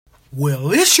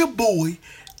Well, it's your boy,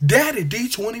 Daddy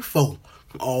D24,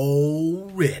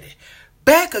 already.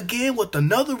 Back again with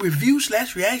another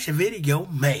review/reaction video,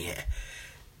 man.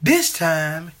 This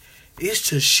time, it's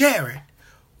to share it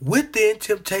with the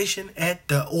Temptation at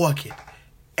the Orchid.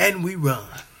 And we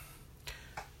run.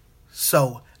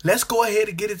 So, let's go ahead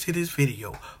and get into this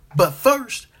video. But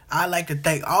first, I'd like to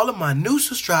thank all of my new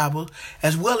subscribers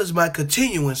as well as my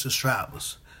continuing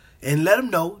subscribers. And let them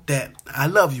know that I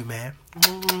love you, man.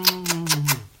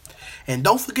 And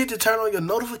don't forget to turn on your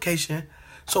notification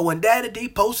so when Daddy D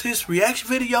posts his reaction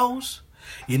videos,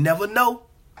 you never know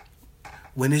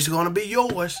when it's going to be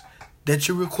yours that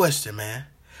you requested, man.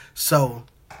 So,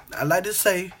 I like to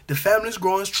say the family's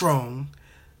growing strong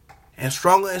and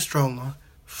stronger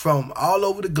from all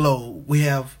over the globe. We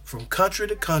have from country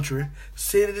to country,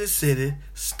 city to city,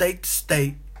 state to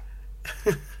state.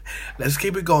 Let's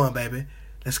keep it going, baby.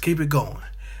 Let's keep it going.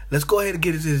 Let's go ahead and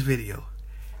get into this video.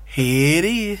 Here it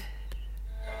is.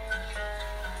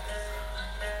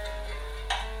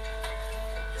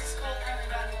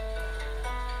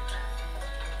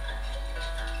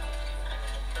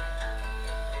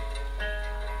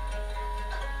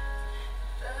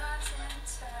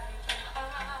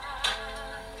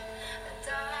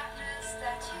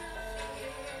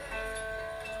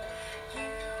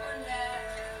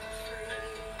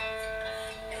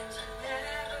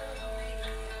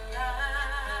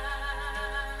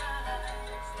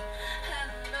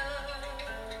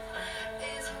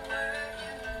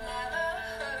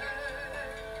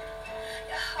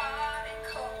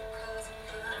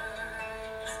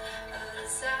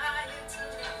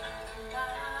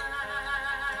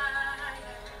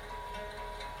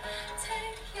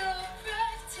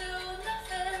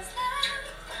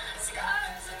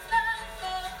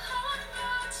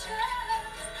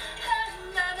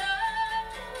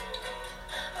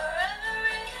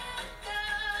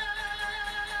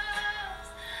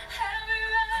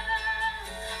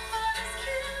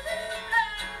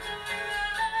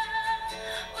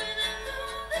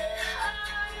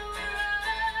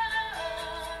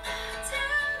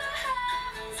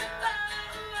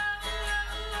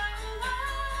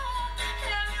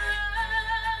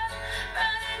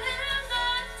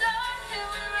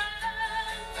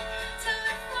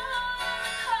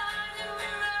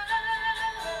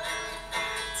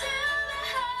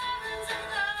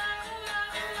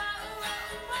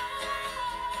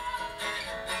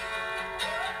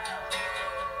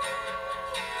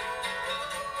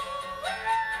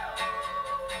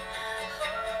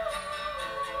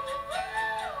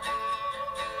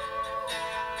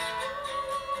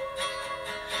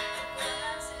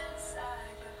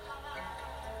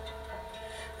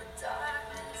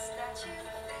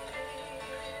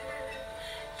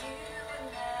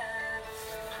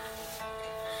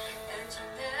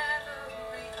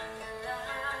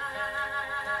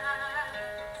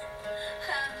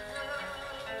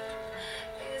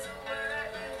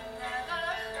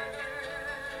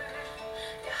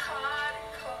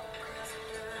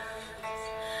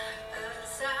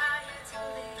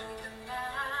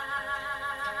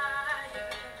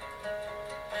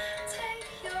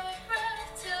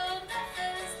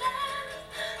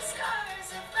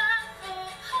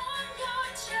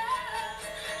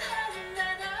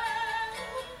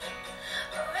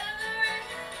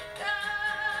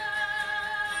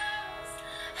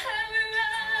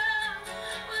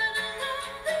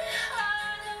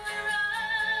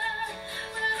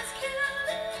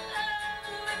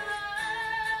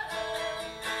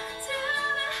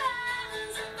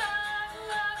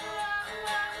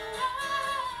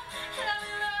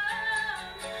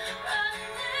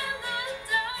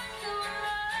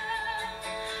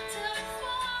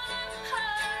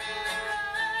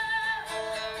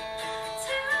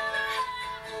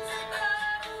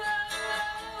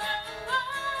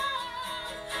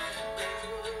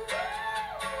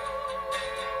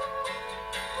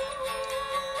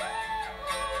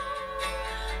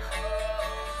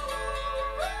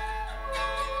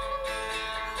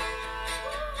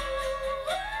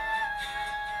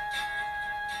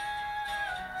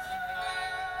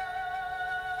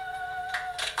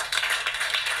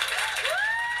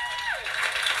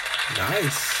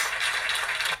 Nice.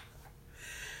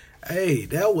 Hey,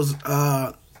 that was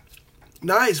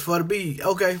nice for her to be,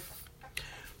 okay.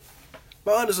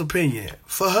 My honest opinion,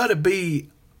 for her to be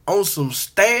on some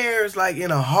stairs, like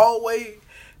in a hallway,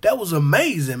 that was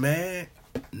amazing, man.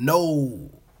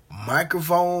 No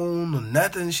microphone or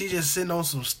nothing. She just sitting on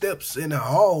some steps in a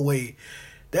hallway.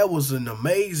 That was an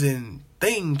amazing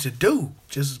thing to do,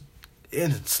 just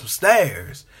in some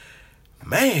stairs.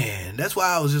 Man, that's why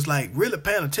I was just like really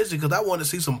paying attention, because I wanted to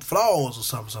see some flaws or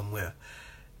something somewhere.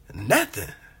 Nothing.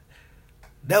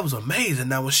 That was amazing.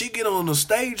 Now, when she get on the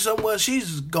stage somewhere,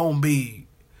 she's going to be,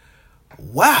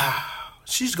 wow.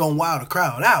 She's going to wow the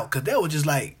crowd out. Because they were just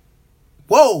like,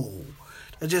 whoa.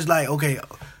 They're just like, okay,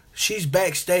 she's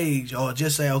backstage. Or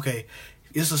just say, okay,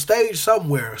 it's a stage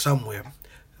somewhere.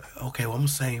 Okay, well, I'm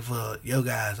saying for your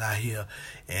guys out here.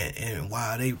 And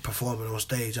while they performing on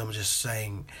stage, I'm just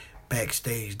saying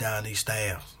backstage down these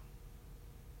stairs.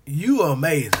 You are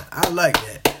amazing. I like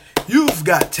that. You've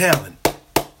got talent.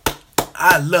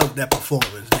 I love that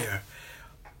performance there.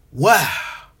 Wow.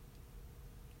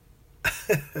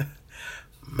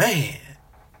 Man.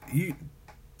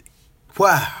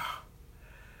 Wow.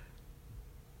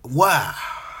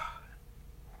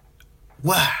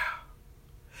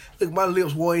 Look, my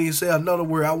lips won't even say another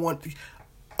word. I want to.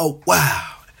 Oh,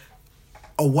 wow.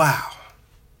 Oh, wow.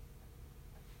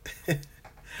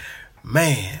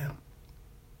 Man.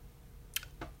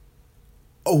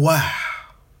 Oh, wow.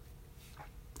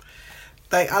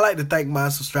 I like to thank my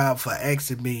subscriber for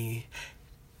asking me,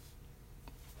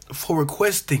 for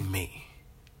requesting me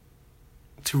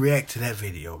to react to that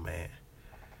video, man.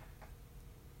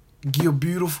 You're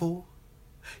beautiful,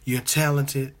 you're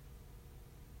talented,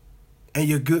 and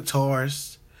you're good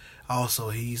guitarist. Also,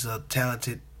 he's a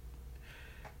talented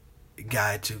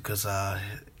guy too, because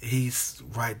he's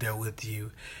right there with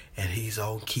you, and he's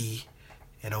on key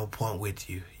and on point with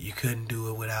you. You couldn't do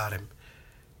it without him.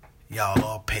 Y'all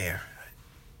are a pair.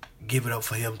 Give it up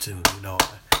for him too, you know.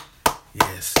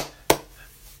 Yes.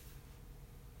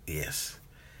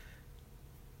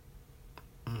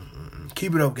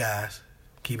 Keep it up, guys.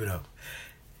 Keep it up.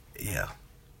 Yeah.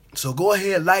 So go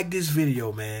ahead, like this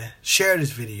video, man. Share this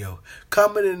video.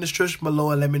 Comment in the description below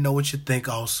and let me know what you think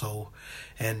also.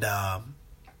 And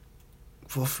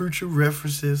for future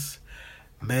references,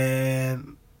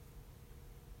 man,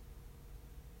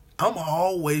 I'm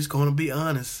always going to be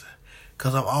honest.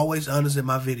 Because I'm always honest in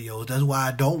my videos. That's why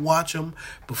I don't watch them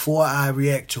before I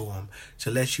react to them.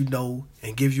 To let you know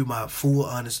and give you my full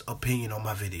honest opinion on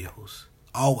my videos.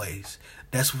 Always.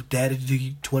 That's what Daddy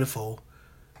D24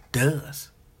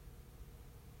 does.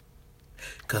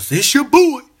 Because it's your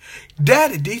boy,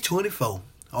 Daddy D24.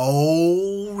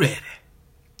 Already.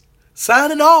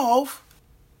 Signing off.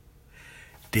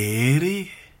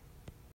 Daddy.